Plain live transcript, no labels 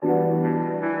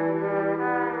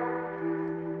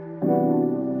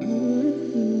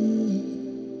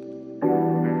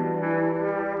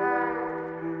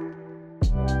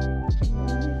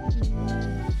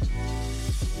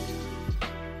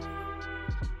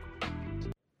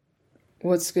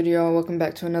What's good, y'all? Welcome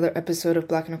back to another episode of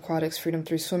Black and Aquatics Freedom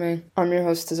Through Swimming. I'm your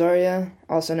host, Tazaria,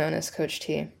 also known as Coach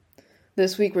T.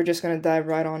 This week, we're just going to dive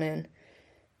right on in.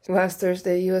 Last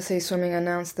Thursday, USA Swimming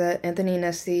announced that Anthony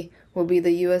Nesty will be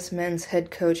the U.S. men's head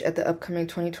coach at the upcoming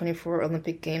 2024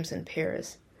 Olympic Games in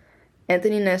Paris.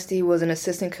 Anthony Nesty was an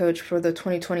assistant coach for the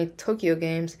 2020 Tokyo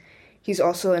Games. He's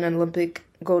also an Olympic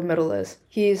gold medalist.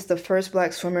 He is the first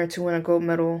black swimmer to win a gold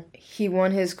medal. He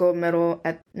won his gold medal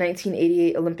at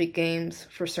 1988 Olympic Games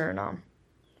for Suriname.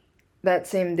 That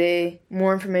same day,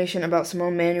 more information about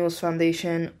Simone Manuel's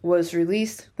foundation was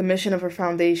released. The mission of her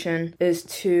foundation is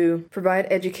to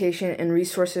provide education and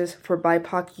resources for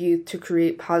BIPOC youth to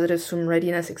create positive swim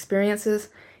readiness experiences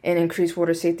and increase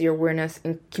water safety awareness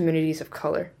in communities of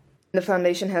color. The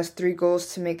foundation has 3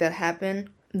 goals to make that happen.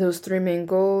 Those 3 main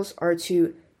goals are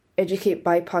to educate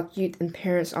BIPOC youth and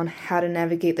parents on how to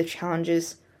navigate the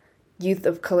challenges youth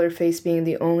of color face being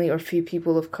the only or few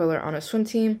people of color on a swim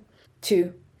team.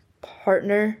 2,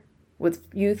 partner with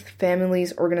youth,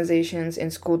 families, organizations,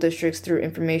 and school districts through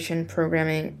information,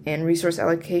 programming, and resource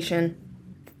allocation.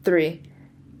 3,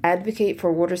 advocate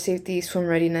for water safety, swim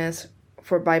readiness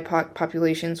for BIPOC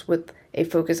populations with a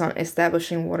focus on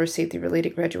establishing water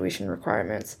safety-related graduation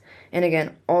requirements. And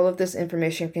again, all of this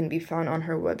information can be found on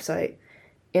her website.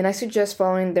 And I suggest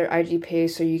following their IG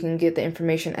page so you can get the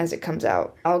information as it comes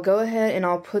out. I'll go ahead and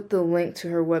I'll put the link to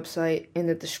her website in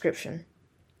the description.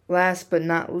 Last but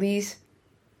not least,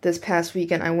 this past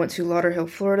weekend I went to Lauderhill,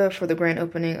 Florida for the grand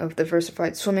opening of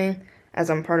Diversified Swimming as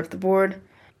I'm part of the board.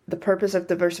 The purpose of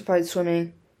Diversified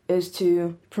Swimming is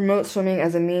to promote swimming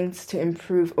as a means to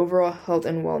improve overall health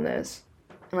and wellness.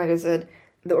 And like I said,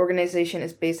 the organization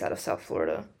is based out of South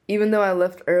Florida. Even though I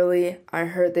left early, I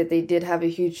heard that they did have a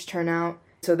huge turnout,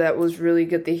 so that was really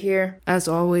good to hear. As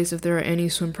always, if there are any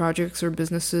swim projects or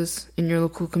businesses in your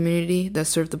local community that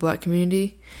serve the Black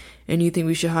community and you think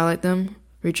we should highlight them,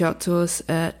 reach out to us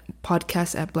at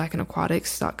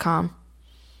podcast@blackandaquatics.com.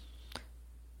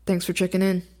 Thanks for checking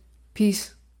in.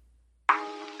 Peace.